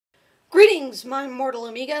Greetings, my mortal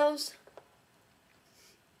amigos.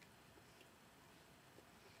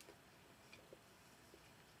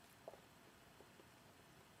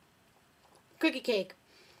 Cookie cake.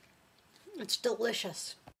 It's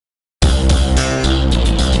delicious.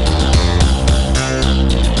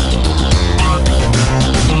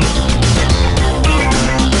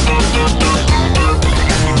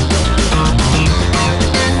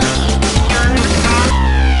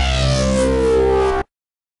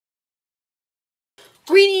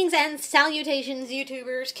 Greetings and salutations,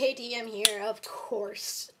 YouTubers. KTM here, of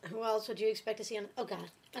course. Who else would you expect to see on... Oh,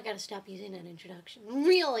 God. I gotta stop using that introduction.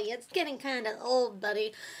 Really, it's getting kind of old,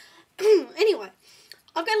 buddy. Anyway,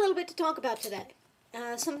 I've got a little bit to talk about today.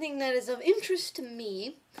 Something that is of interest to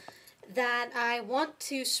me that I want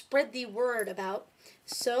to spread the word about.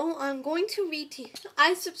 So, I'm going to read to you...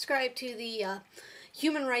 I subscribe to the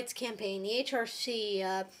Human Rights Campaign, the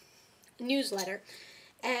HRC newsletter.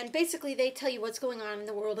 And basically, they tell you what's going on in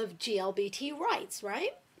the world of GLBT rights,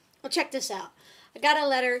 right? Well, check this out. I got a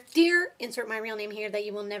letter. Dear, insert my real name here that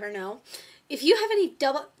you will never know. If you have any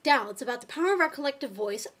doubts about the power of our collective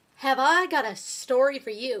voice, have I got a story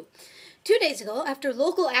for you. 2 days ago, after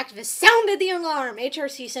local activists sounded the alarm,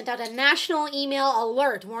 HRC sent out a national email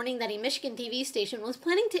alert warning that a Michigan TV station was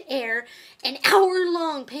planning to air an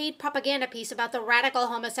hour-long paid propaganda piece about the radical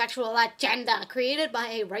homosexual agenda created by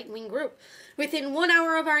a right-wing group. Within 1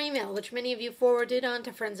 hour of our email, which many of you forwarded on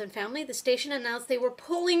to friends and family, the station announced they were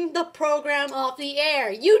pulling the program off the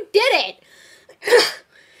air. You did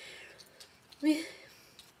it!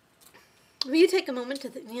 Will you take a moment to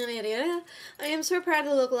I am so proud of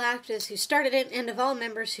the local activists who started it and of all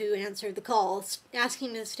members who answered the calls,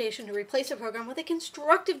 asking the station to replace the program with a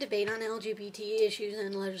constructive debate on LGBT issues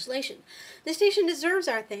and legislation. The station deserves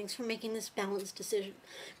our thanks for making this balanced decision.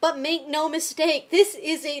 But make no mistake, this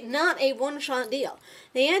is not a one-shot deal.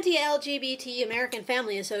 The Anti-LGBT American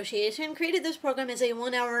Family Association created this program as a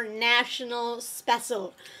 1-hour national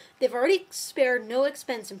special. They've already spared no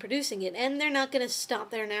expense in producing it, and they're not going to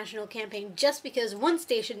stop their national campaign just because one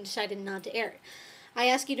station decided not to air it. I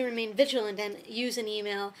ask you to remain vigilant and use an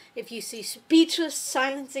email if you see speechless,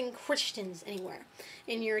 silencing Christians anywhere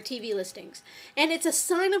in your TV listings. And it's a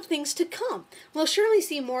sign of things to come. We'll surely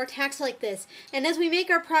see more attacks like this, and as we make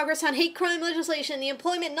our progress on hate crime legislation, the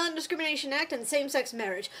Employment Non-Discrimination Act, and same-sex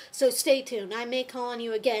marriage. So stay tuned. I may call on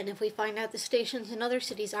you again if we find out the stations in other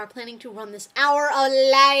cities are planning to run this hour of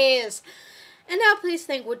lies. And now please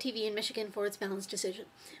thank Wood TV in Michigan for its balanced decision.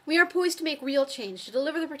 We are poised to make real change, to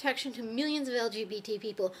deliver the protection to millions of LGBT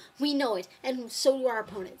people. We know it, and so do our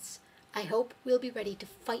opponents. I hope we'll be ready to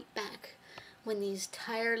fight back when these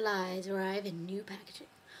tired lies arrive in new packaging.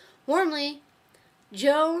 Warmly,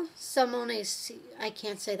 Joe Salmonesi, I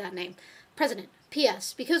can't say that name, President.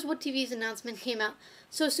 P.S. Because Wood TV's announcement came out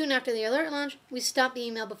so soon after the alert launch, we stopped the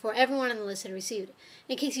email before everyone on the list had received it.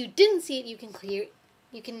 In case you didn't see it, you can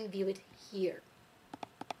view it here.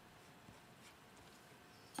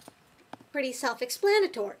 Pretty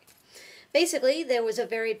self-explanatory. Basically, there was a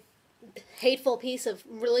very hateful piece of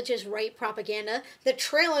religious right propaganda, the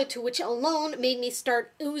trailer to which alone made me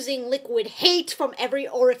start oozing liquid hate from every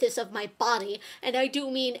orifice of my body, and I do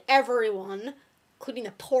mean everyone, including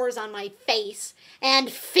the pores on my face and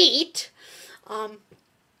feet.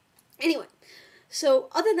 Anyway, so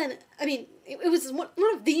other than, it was one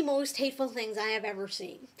of the most hateful things I have ever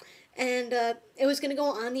seen. And it was going to go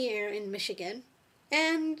on the air in Michigan,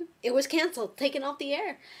 and it was canceled, taken off the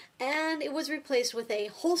air, and it was replaced with a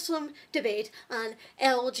wholesome debate on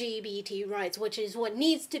LGBT rights, which is what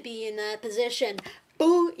needs to be in that position.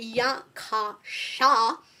 Booyakasha.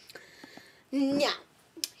 Now,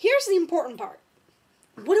 here's the important part.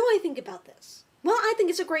 What do I think about this? Well, I think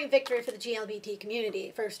it's a great victory for the GLBT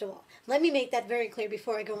community, first of all. Let me make that very clear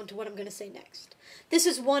before I go into what I'm going to say next. This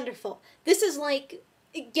is wonderful. This is like...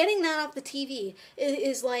 Getting that off the TV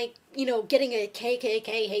is like, getting a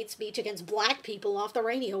KKK hate speech against black people off the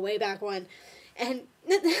radio way back when. And,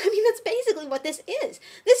 that's basically what this is.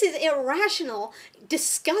 This is irrational,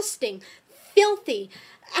 disgusting, filthy,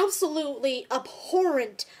 absolutely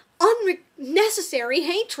abhorrent, unnecessary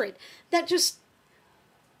hatred that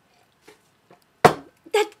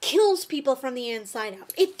kills people from the inside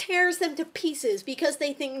out. It tears them to pieces because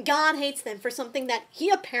they think God hates them for something that he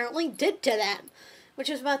apparently did to them. Which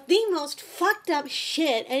is about the most fucked up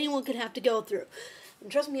shit anyone could have to go through. And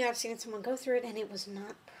trust me, I've seen someone go through it, and it was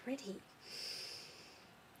not pretty.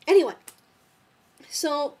 Anyway,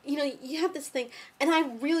 so, you have this thing, and I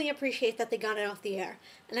really appreciate that they got it off the air.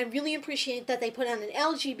 And I really appreciate that they put on an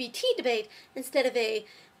LGBT debate instead of a,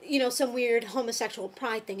 some weird homosexual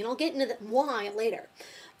pride thing. And I'll get into why later.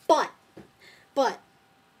 But,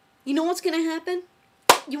 You know what's gonna happen?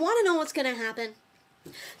 You wanna know what's gonna happen?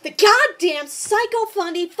 The goddamn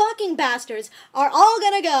psycho-fundy fucking bastards are all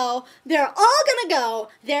gonna go. They're all gonna go.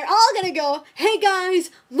 They're all gonna go, hey guys,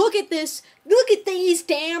 look at this. Look at these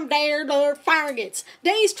damn little fargets.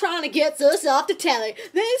 They's trying to get us off the telly.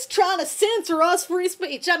 They's trying to censor us free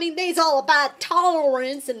speech. I mean, they's all about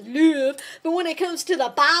tolerance and love. But when it comes to the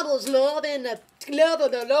Bible's love and the love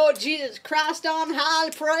of the Lord Jesus Christ on high,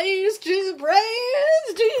 praise Jesus,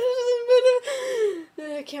 praise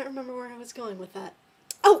Jesus. I can't remember where I was going with that.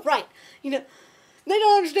 Oh, right. You know, they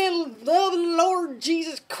don't understand the love of the Lord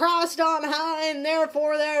Jesus Christ on high, and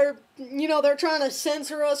therefore they're trying to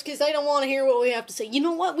censor us because they don't want to hear what we have to say. You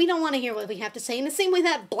know what? We don't want to hear what we have to say. In the same way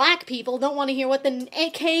that black people don't want to hear what the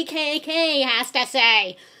KKK has to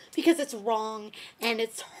say. Because it's wrong and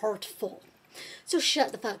it's hurtful. So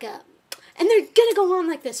shut the fuck up. And they're gonna go on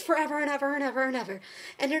like this forever and ever and ever and ever.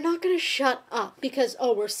 And they're not gonna shut up because,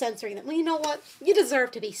 oh, we're censoring them. Well, you know what? You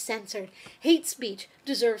deserve to be censored. Hate speech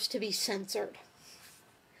deserves to be censored.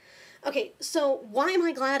 Okay, so why am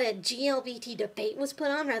I glad a GLBT debate was put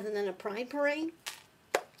on rather than a pride parade?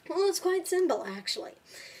 Well, it's quite simple, actually.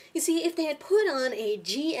 You see, if they had put on a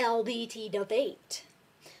GLBT debate,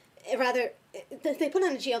 rather, if they put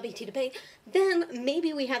on a GLBT debate, then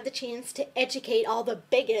maybe we have the chance to educate all the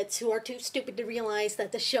bigots who are too stupid to realize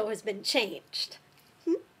that the show has been changed.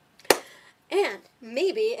 And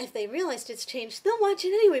maybe if they realized it's changed, they'll watch it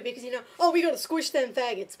anyway because, oh, we gotta squish them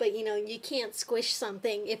faggots. But, you can't squish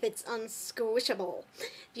something if it's unsquishable, if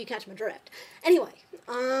you catch my drift. Anyway,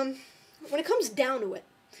 when it comes down to it,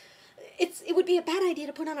 it would be a bad idea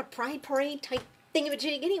to put on a pride parade type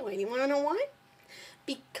thingamajig anyway. You want to know why?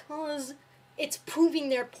 Because it's proving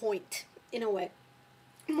their point, in a way.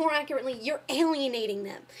 More accurately, you're alienating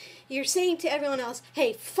them. You're saying to everyone else,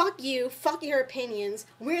 hey, fuck you, fuck your opinions,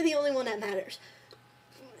 we're the only one that matters.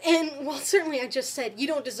 And, well, certainly I just said you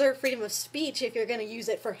don't deserve freedom of speech if you're going to use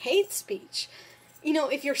it for hate speech.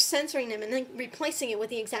 If you're censoring them and then replacing it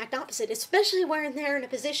with the exact opposite, especially when they're in a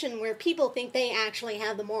position where people think they actually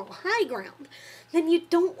have the moral high ground, then you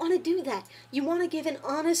don't want to do that. You want to give an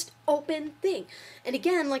honest, open thing. And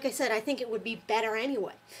again, like I said, I think it would be better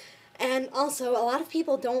anyway. And also, a lot of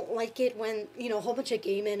people don't like it when, a whole bunch of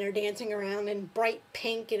gay men are dancing around in bright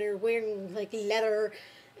pink and are wearing, like, leather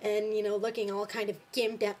and, looking all kind of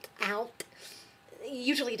gimped out.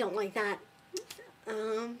 Usually don't like that.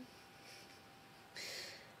 I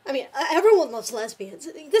mean, everyone loves lesbians.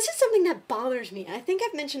 This is something that bothers me. I think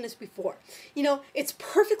I've mentioned this before. It's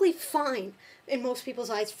perfectly fine in most people's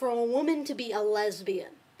eyes for a woman to be a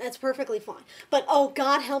lesbian. That's perfectly fine. But, oh,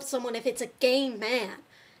 God help someone if it's a gay man.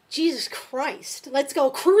 Jesus Christ. Let's go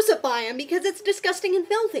crucify him because it's disgusting and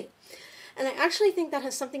filthy. And I actually think that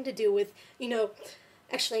has something to do with,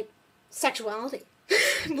 actually, sexuality.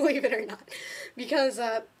 Believe it or not. Because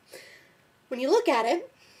when you look at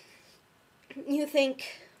it, you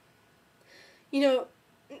think,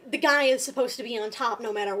 the guy is supposed to be on top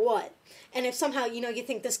no matter what. And if somehow, you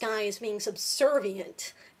think this guy is being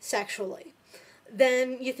subservient sexually,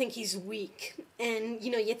 then you think he's weak. And,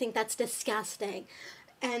 you think that's disgusting.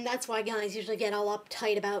 And that's why guys usually get all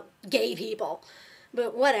uptight about gay people.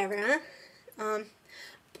 But whatever, huh?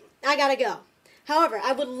 I gotta go. However,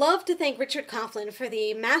 I would love to thank Richard Coughlin for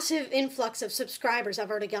the massive influx of subscribers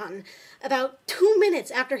I've already gotten. About 2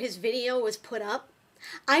 minutes after his video was put up,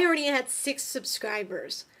 I already had 6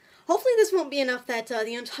 subscribers. Hopefully this won't be enough that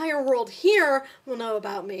the entire world here will know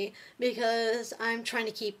about me, because I'm trying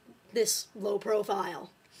to keep this low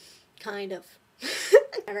profile. Kind of.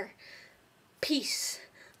 Peace,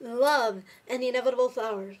 love, and the inevitable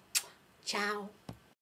flowers. Ciao.